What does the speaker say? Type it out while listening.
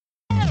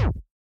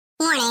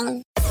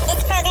Warning.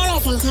 This program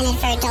is intended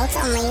for adults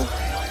only.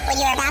 What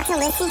you're about to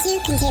listen to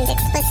contains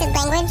explicit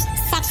language,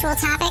 sexual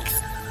topics,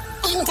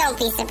 and don't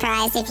be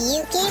surprised if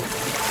you get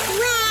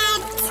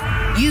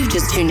wet. You've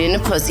just tuned in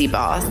to Pussy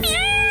Boss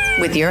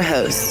with your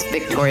host,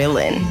 Victoria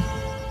Lynn.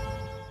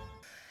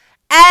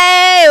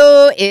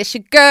 Ayo, it's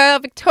your girl,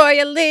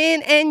 Victoria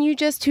Lynn, and you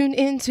just tuned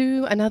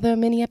into another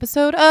mini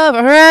episode of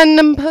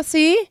Random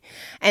Pussy.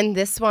 And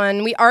this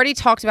one, we already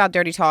talked about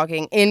dirty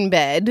talking in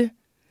bed.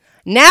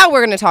 Now we're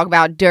going to talk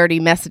about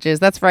dirty messages.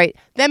 That's right.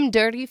 Them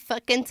dirty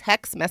fucking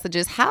text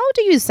messages. How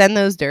do you send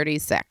those dirty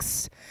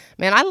sex?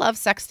 Man, I love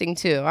sexting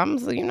too. I'm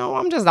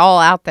just all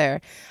out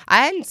there.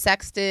 I hadn't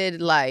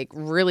sexted like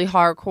really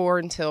hardcore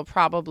until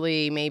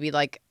probably maybe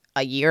like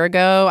a year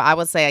ago. I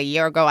would say a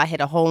year ago, I hit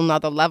a whole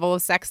nother level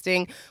of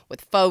sexting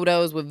with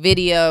photos, with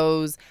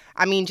videos.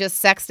 I mean,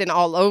 just sexting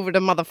all over the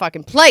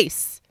motherfucking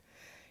place.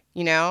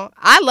 You know,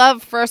 I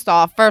love, first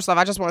off,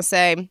 I just want to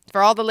say,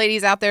 for all the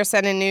ladies out there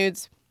sending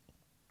nudes,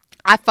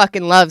 I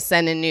fucking love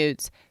sending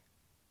nudes.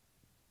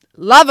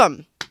 Love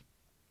them.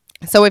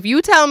 So if you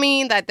tell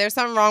me that there's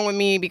something wrong with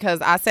me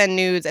because I send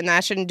nudes and I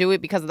shouldn't do it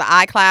because of the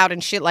iCloud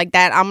and shit like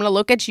that, I'm going to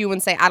look at you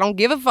and say, I don't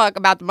give a fuck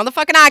about the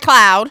motherfucking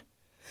iCloud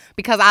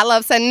because I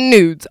love sending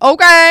nudes.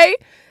 Okay?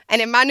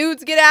 And if my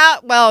nudes get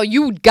out, well,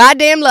 you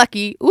goddamn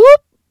lucky.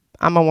 Oop.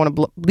 I'm going to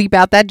want to bleep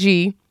out that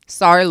G.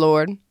 Sorry,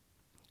 Lord.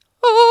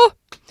 Oh.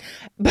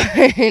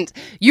 But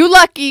you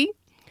lucky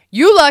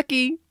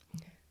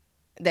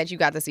that you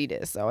got to see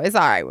this, so it's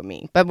all right with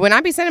me. But when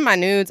I be sending my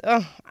nudes,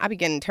 I be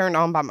getting turned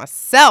on by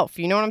myself,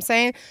 you know what I'm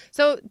saying?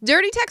 So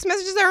dirty text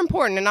messages are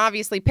important, and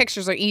obviously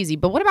pictures are easy,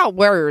 but what about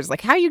words?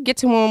 Like, how you get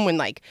to them when,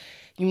 like,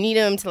 you need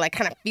them to, like,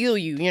 kind of feel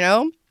you, you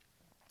know?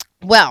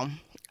 Well,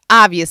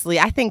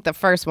 obviously, I think the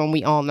first one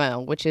we all know,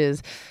 which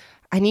is,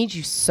 I need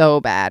you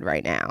so bad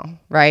right now,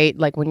 right?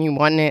 Like, when you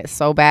want it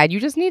so bad, you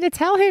just need to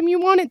tell him you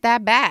want it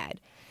that bad.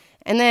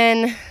 And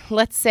then,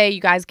 let's say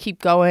you guys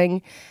keep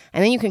going,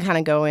 and then you can kind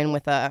of go in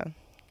with a,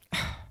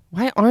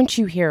 why aren't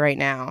you here right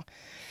now?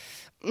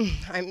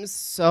 I'm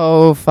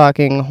so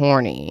fucking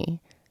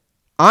horny.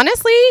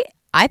 Honestly,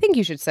 I think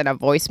you should send a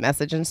voice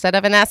message instead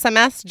of an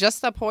SMS.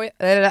 Just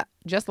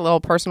a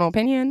little personal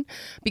opinion.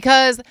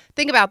 Because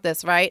think about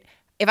this, right?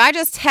 If I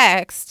just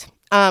text,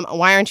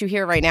 why aren't you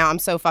here right now? I'm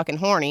so fucking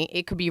horny.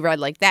 It could be read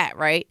like that,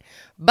 right?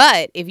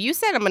 But if you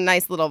send him a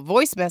nice little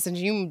voice message,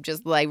 you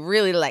just like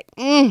really like,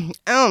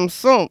 I'm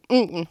so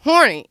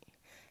horny.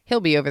 He'll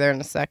be over there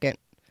in a second.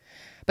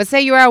 But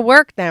say you're at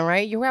work then,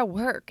 right? You're at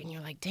work and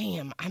you're like,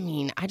 damn, I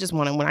mean, I just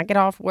want to, when I get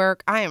off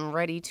work, I am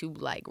ready to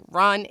like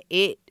run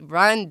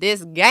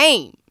this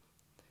game.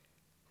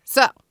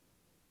 So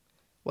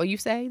what you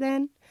say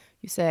then?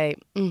 You say,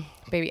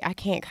 baby, I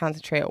can't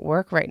concentrate at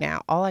work right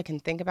now. All I can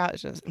think about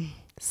is just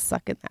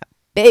sucking that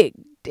big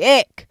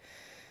dick.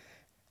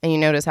 And you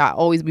notice how I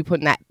always be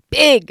putting that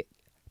big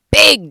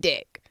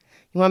dick.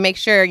 You want to make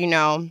sure, you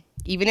know,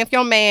 even if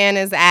your man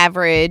is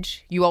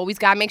average, you always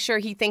got to make sure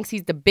he thinks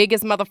he's the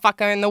biggest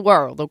motherfucker in the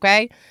world,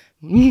 okay?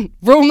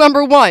 Rule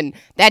number 1,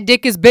 that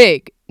dick is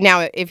big.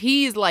 Now, if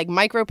he's like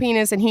micro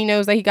penis and he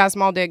knows that he got a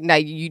small dick, no,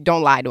 you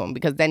don't lie to him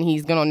because then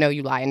he's going to know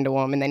you lying to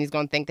him and then he's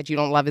going to think that you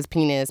don't love his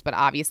penis. But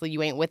obviously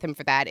you ain't with him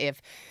for that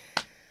if,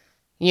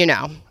 you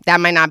know,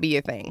 that might not be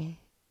your thing.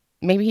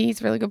 Maybe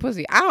he's really good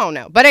pussy. I don't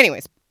know. But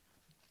anyways,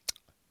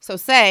 so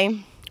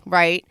say,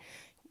 right,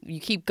 you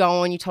keep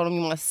going, you told him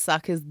you want to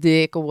suck his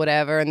dick or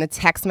whatever, and the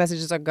text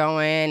messages are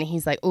going, and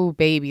he's like, oh,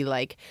 baby,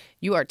 like,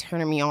 you are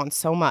turning me on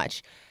so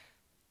much.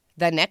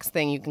 The next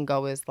thing you can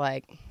go is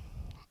like,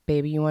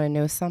 baby, you want to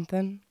know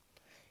something?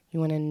 You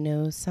want to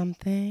know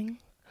something?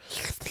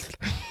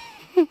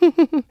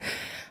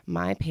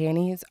 My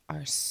panties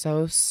are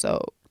so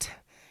soaked.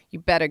 You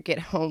better get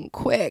home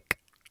quick.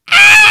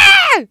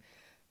 Ah!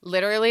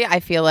 Literally,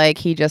 I feel like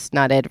he just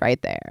nutted right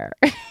there.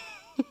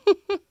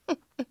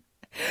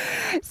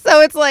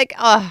 So it's like,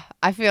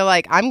 I feel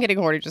like I'm getting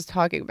horny just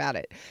talking about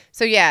it.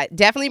 So yeah,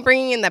 definitely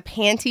bringing in the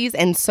panties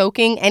and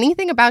soaking.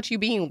 Anything about you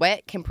being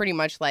wet can pretty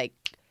much like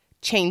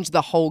change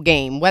the whole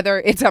game, whether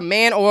it's a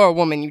man or a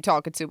woman you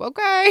talking to,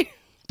 okay?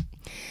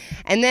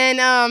 And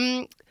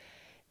then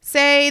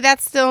say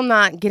that's still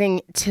not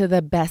getting to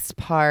the best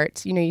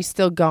part. You know, you're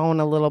still going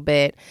a little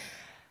bit.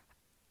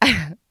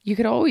 You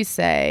could always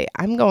say,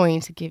 I'm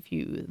going to give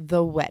you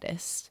the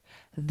wettest,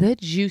 the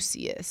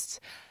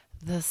juiciest,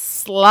 the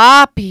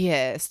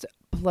sloppiest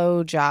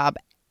blowjob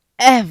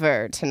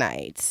ever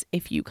tonight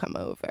if you come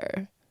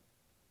over.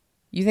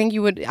 You think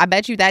you would? I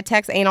bet you that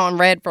text ain't on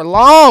red for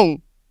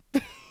long.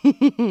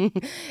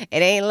 It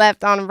ain't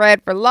left on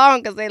red for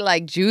long because they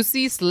like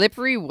juicy,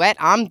 slippery, wet.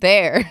 I'm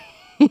there.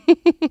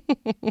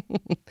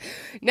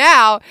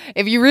 Now,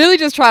 if you really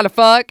just try to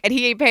fuck and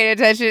he ain't paying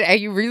attention and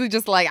you really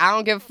just like, I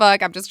don't give a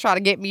fuck, I'm just trying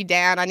to get me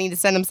down, I need to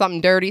send him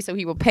something dirty so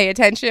he will pay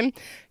attention,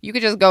 you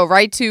could just go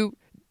right to,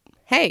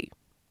 hey,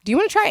 do you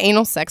want to try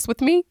anal sex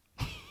with me?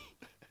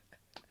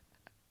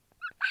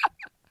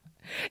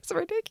 It's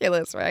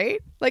ridiculous, right?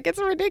 Like, it's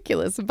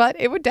ridiculous, but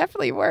it would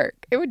definitely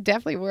work. It would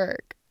definitely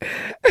work.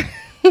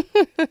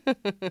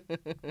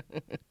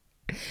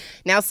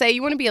 Now, say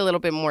you want to be a little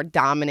bit more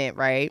dominant,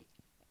 right?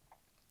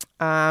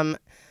 A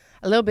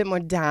little bit more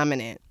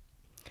dominant.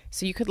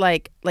 So you could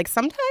like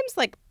sometimes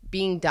like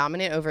being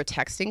dominant over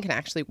texting can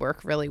actually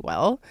work really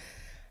well.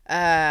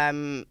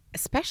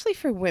 Especially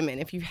for women.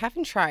 If you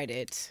haven't tried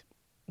it,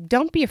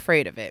 don't be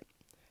afraid of it.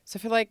 So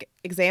for like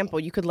example,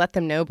 you could let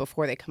them know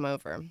before they come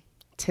over.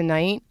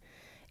 Tonight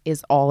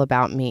is all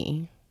about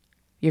me.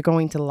 You're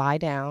going to lie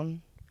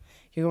down.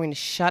 You're going to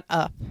shut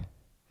up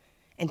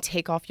and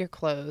take off your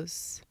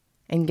clothes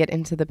and get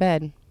into the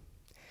bed.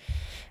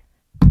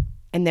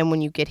 And then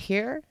when you get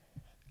here,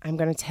 I'm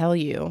going to tell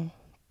you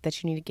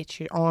that you need to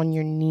get on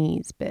your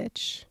knees,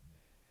 bitch.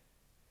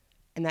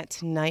 And that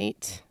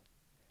tonight,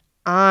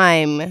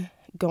 I'm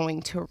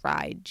going to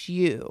ride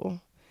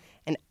you.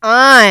 And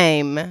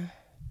I'm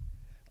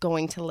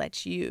going to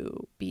let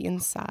you be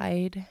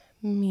inside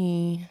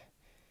me.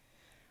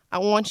 I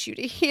want you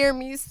to hear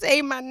me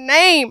say my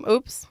name.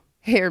 Oops.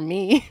 Hear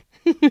me.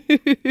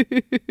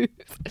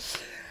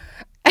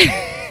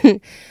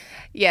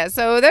 Yeah,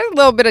 so there's a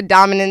little bit of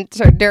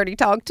dominant or dirty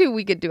talk too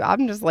we could do.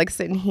 I'm just like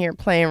sitting here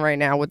playing right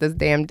now with this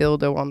damn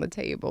dildo on the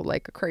table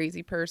like a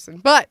crazy person.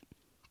 But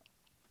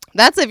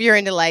that's if you're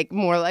into like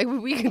more like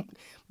we could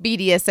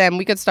BDSM,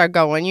 we could start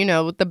going, you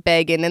know, with the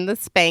begging and the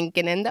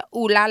spanking and the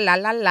ooh la la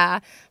la la.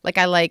 Like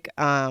I like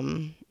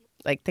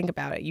think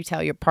about it. You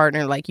tell your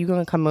partner like you're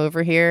gonna come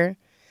over here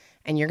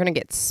and you're gonna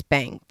get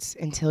spanked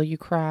until you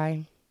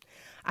cry.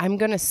 I'm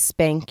gonna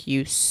spank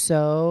you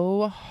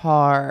so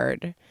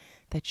hard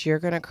that you're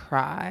going to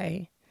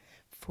cry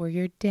for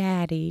your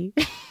daddy.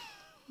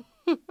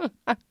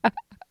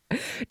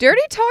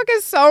 Dirty talk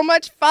is so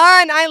much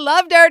fun. I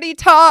love dirty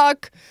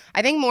talk.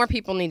 I think more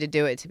people need to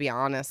do it, to be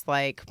honest.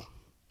 Like,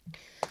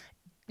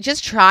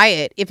 just try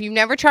it. If you've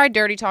never tried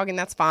dirty talking,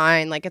 that's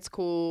fine. Like, it's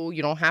cool.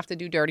 You don't have to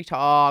do dirty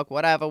talk,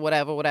 whatever.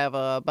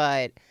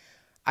 But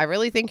I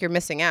really think you're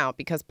missing out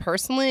because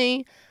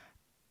personally,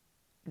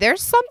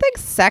 there's something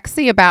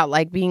sexy about,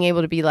 like, being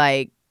able to be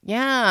like,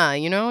 yeah,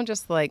 you know,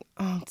 just like,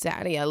 oh,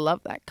 daddy, I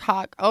love that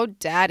cock. Oh,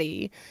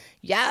 daddy,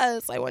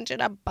 yes, I want you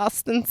to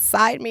bust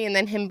inside me. And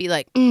then him be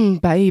like,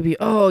 baby,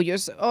 oh, you're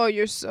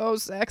so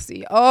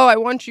sexy. Oh, I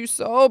want you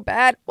so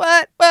bad.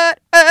 What?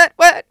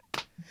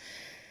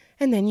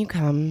 And then you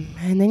come,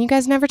 and then you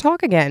guys never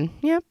talk again.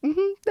 Yep,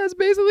 that's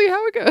basically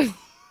how it goes.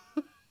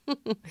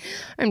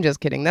 I'm just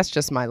kidding. That's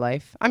just my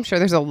life. I'm sure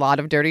there's a lot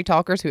of dirty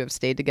talkers who have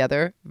stayed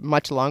together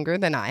much longer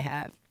than I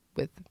have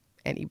with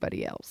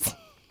anybody else.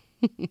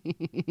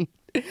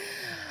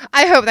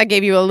 I hope that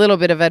gave you a little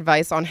bit of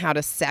advice on how to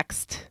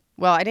sext.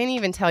 Well, I didn't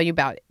even tell you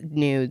about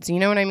nudes. You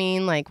know what I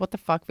mean? Like, what the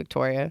fuck,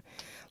 Victoria?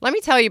 Let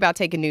me tell you about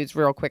taking nudes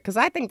real quick because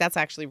I think that's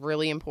actually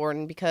really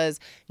important because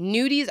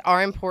nudies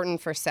are important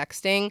for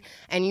sexting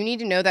and you need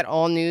to know that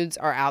all nudes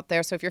are out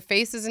there. So if your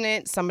face is in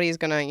it, somebody's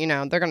going to, you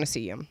know, they're going to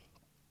see you.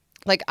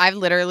 Like, I've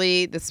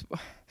literally, this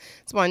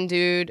one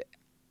dude,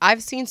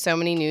 I've seen so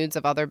many nudes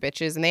of other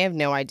bitches and they have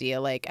no idea.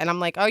 Like, and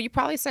I'm like, oh, you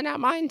probably sent out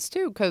mine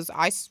too because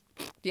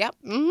yep.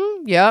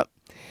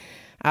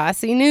 I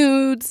see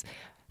nudes.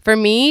 For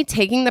me,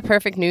 taking the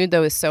perfect nude,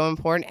 though, is so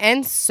important.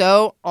 And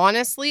so,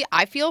 honestly,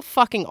 I feel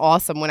fucking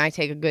awesome when I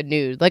take a good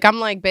nude. Like,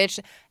 I'm like, bitch,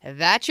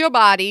 that's your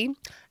body.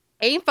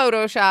 Ain't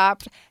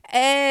photoshopped.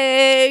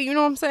 Hey, you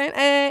know what I'm saying?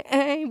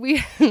 Hey,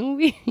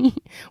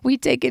 we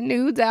taking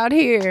nudes out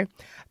here.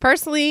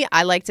 Personally,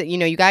 I like to, you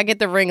know, you got to get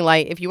the ring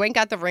light. If you ain't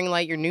got the ring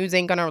light, your nudes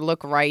ain't going to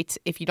look right.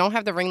 If you don't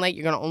have the ring light,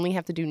 you're going to only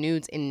have to do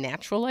nudes in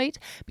natural light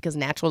because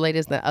natural light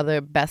is the other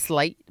best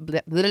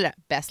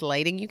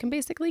lighting you can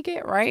basically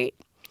get, right?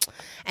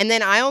 And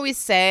then I always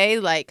say,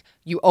 like,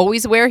 you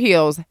always wear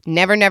heels.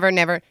 Never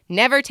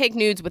take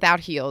nudes without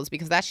heels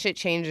because that shit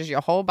changes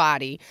your whole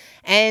body.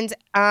 And,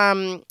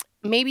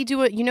 maybe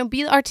do it, you know,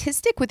 be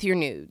artistic with your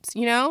nudes,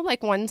 you know?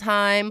 Like one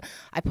time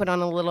I put on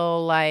a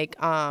little like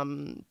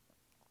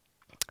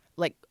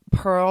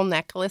pearl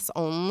necklace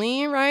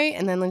only, right?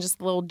 And then just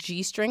a little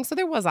G-string. So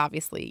there was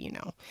obviously, you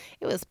know,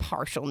 it was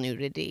partial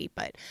nudity.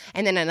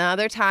 And then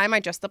another time I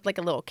dressed up like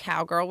a little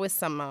cowgirl with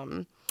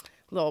some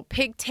little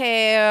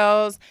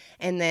pigtails.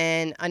 And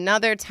then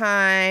another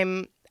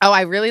time,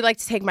 I really like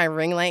to take my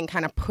ring light and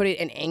kind of put it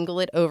and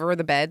angle it over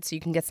the bed so you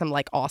can get some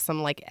like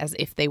awesome, like as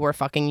if they were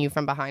fucking you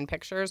from behind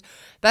pictures.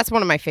 That's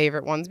one of my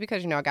favorite ones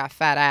because, you know, I got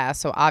fat ass.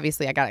 So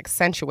obviously I got to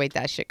accentuate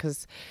that shit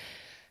because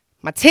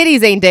my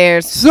titties ain't there.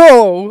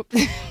 So,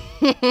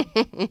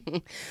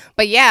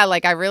 but yeah,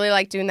 like I really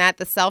like doing that.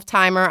 The self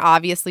timer,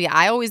 obviously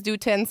I always do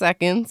 10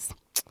 seconds.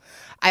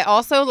 I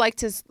also like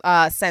to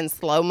send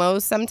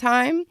slow-mos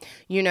sometime,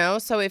 you know?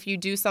 So if you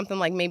do something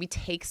like maybe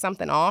take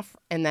something off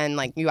and then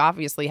like you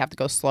obviously have to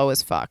go slow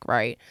as fuck,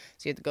 right?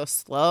 So you have to go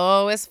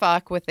slow as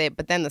fuck with it.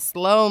 But then the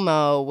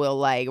slow-mo will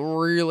like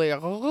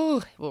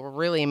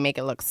really make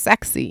it look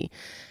sexy.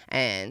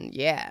 And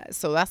yeah,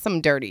 so that's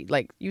some dirty,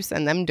 like you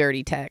send them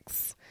dirty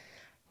texts.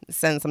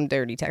 Send some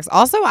dirty texts.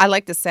 Also, I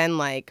like to send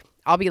like,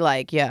 I'll be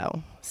like,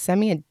 yo,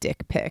 send me a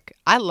dick pic.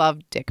 I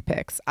love dick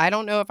pics. I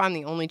don't know if I'm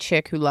the only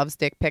chick who loves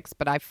dick pics,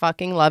 but I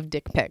fucking love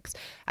dick pics.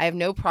 I have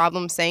no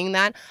problem saying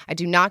that. I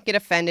do not get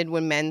offended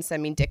when men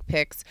send me dick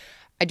pics.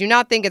 I do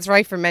not think it's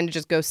right for men to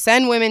just go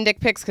send women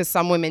dick pics because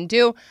some women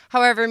do.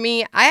 However,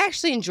 I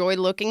actually enjoy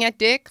looking at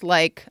dick.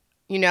 Like,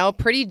 you know,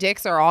 pretty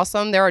dicks are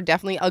awesome. There are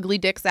definitely ugly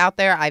dicks out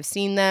there. I've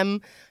seen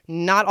them,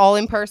 not all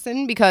in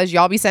person because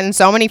y'all be sending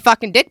so many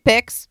fucking dick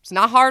pics. It's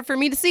not hard for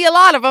me to see a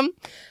lot of them.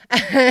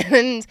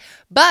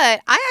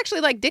 But I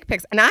actually like dick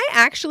pics. And I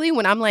actually,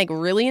 when I'm like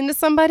really into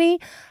somebody,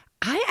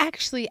 I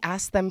actually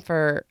ask them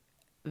for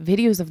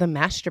videos of them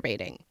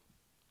masturbating.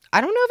 I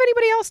don't know if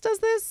anybody else does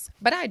this,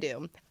 but I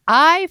do.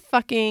 I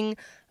fucking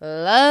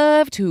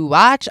love to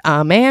watch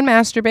a man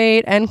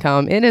masturbate and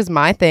come. It is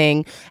my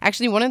thing.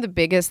 Actually, one of the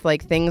biggest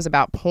like things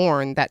about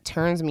porn that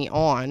turns me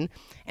on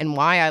and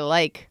why I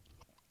like,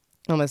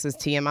 well, this is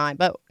TMI,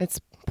 but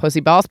it's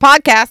Pussy Balls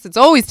Podcast. It's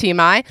always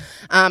TMI.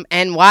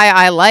 And why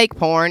I like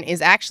porn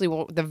is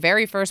actually the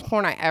very first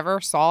porn I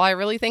ever saw, I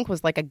really think,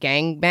 was like a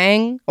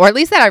gangbang, or at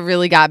least that I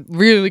really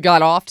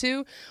got off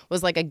to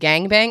was like a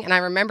gangbang. And I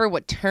remember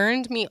what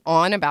turned me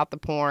on about the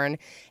porn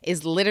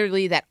is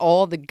literally that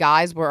all the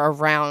guys were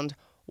around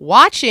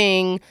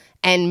watching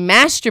and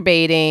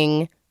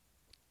masturbating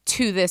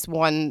to this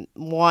one,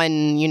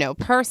 you know,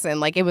 person.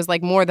 Like it was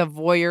like more the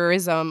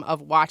voyeurism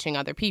of watching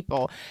other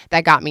people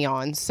that got me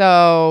on.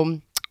 So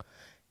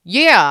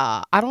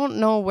yeah, I don't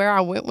know where I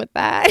went with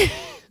that.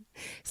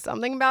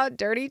 Something about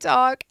dirty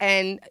talk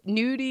and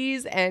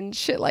nudies and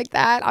shit like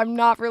that. I'm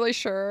not really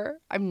sure.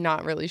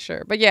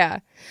 But yeah,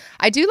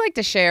 I do like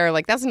to share.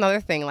 Like that's another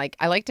thing. Like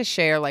I like to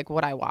share like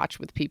what I watch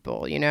with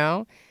people, you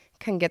know,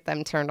 can get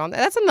them turned on.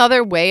 That's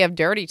another way of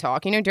dirty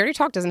talk. You know, dirty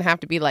talk doesn't have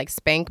to be like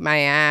spank my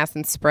ass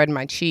and spread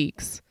my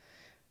cheeks.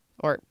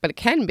 But it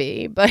can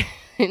be. But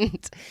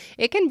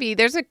it can be.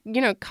 There's a,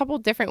 you know, couple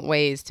different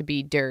ways to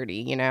be dirty,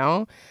 you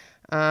know.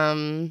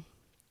 And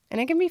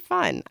it can be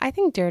fun. I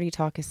think dirty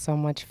talk is so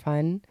much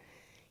fun.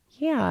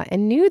 Yeah,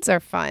 and nudes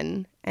are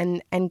fun.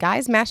 And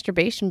guys'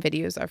 masturbation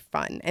videos are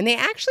fun. And they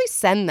actually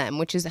send them,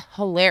 which is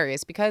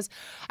hilarious because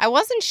I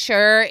wasn't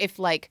sure if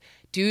like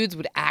dudes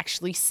would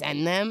actually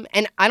send them.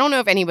 And I don't know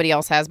if anybody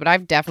else has, but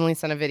I've definitely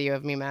sent a video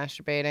of me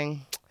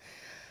masturbating.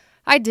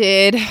 I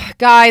did.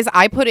 Guys,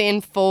 I put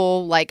in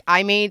full, like,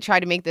 I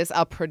try to make this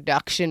a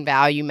production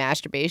value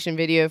masturbation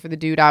video for the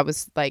dude I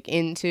was, like,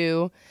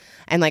 into.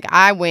 And, like,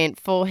 I went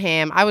full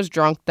ham. I was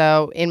drunk,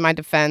 though. In my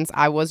defense,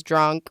 I was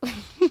drunk.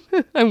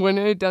 I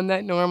wouldn't have done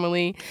that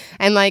normally.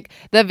 And, like,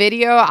 the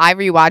video, I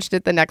rewatched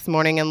it the next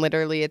morning, and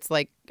literally it's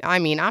like, I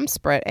mean, I'm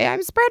spread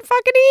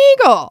fucking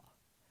eagle.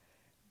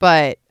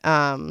 But,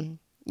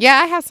 yeah,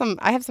 I have some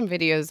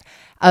videos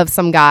of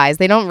some guys.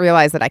 They don't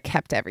realize that I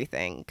kept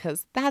everything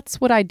because that's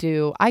what I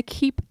do. I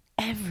keep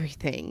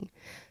everything.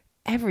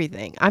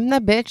 I'm the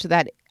bitch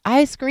that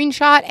I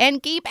screenshot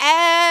and keep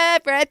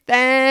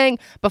everything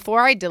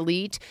before I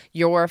delete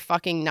your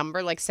fucking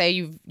number. Like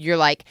say you're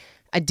like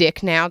a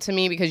dick now to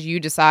me because you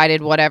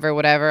decided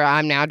whatever.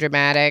 I'm now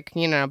dramatic,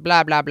 you know,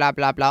 blah, blah, blah,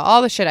 blah, blah.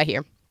 All the shit I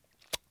hear.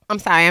 I'm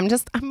sorry.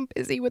 I'm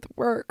busy with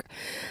work.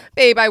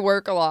 Babe, I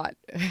work a lot.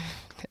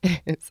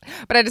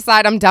 But I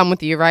decide I'm done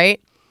with you,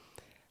 right?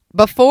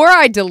 Before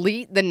I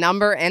delete the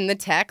number and the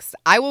text,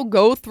 I will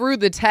go through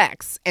the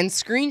text and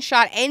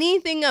screenshot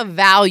anything of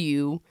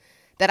value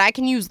that I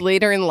can use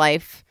later in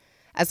life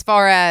as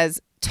far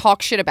as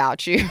talk shit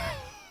about you.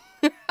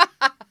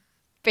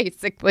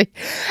 Basically,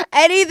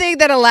 anything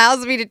that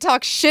allows me to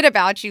talk shit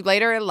about you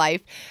later in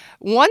life.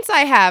 Once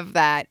I have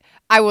that,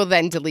 I will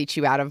then delete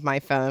you out of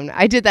my phone.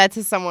 I did that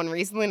to someone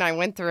recently and I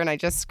went through and I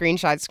just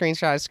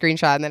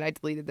screenshot and then I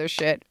deleted their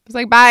shit. I was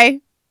like,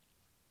 bye.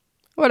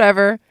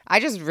 Whatever. I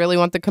just really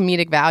want the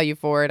comedic value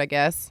for it, I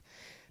guess.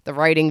 The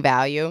writing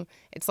value.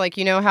 It's like,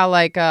 you know how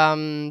like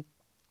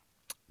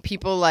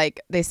people like,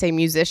 they say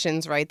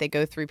musicians, right? They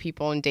go through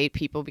people and date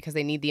people because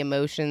they need the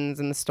emotions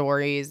and the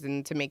stories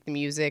and to make the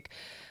music.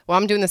 Well,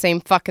 I'm doing the same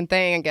fucking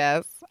thing, I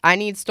guess. I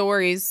need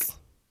stories.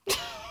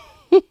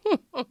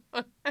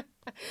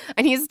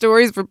 I need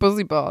stories for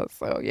Pussy Balls.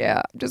 So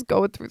yeah, I'm just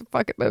going through the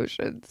fucking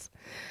motions.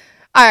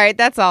 All right,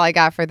 that's all I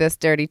got for this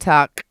dirty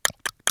talk.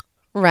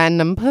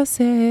 Random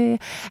pussy.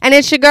 And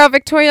it's your girl,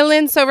 Victoria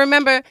Lynn. So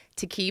remember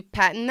to keep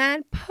patting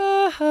that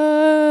puss.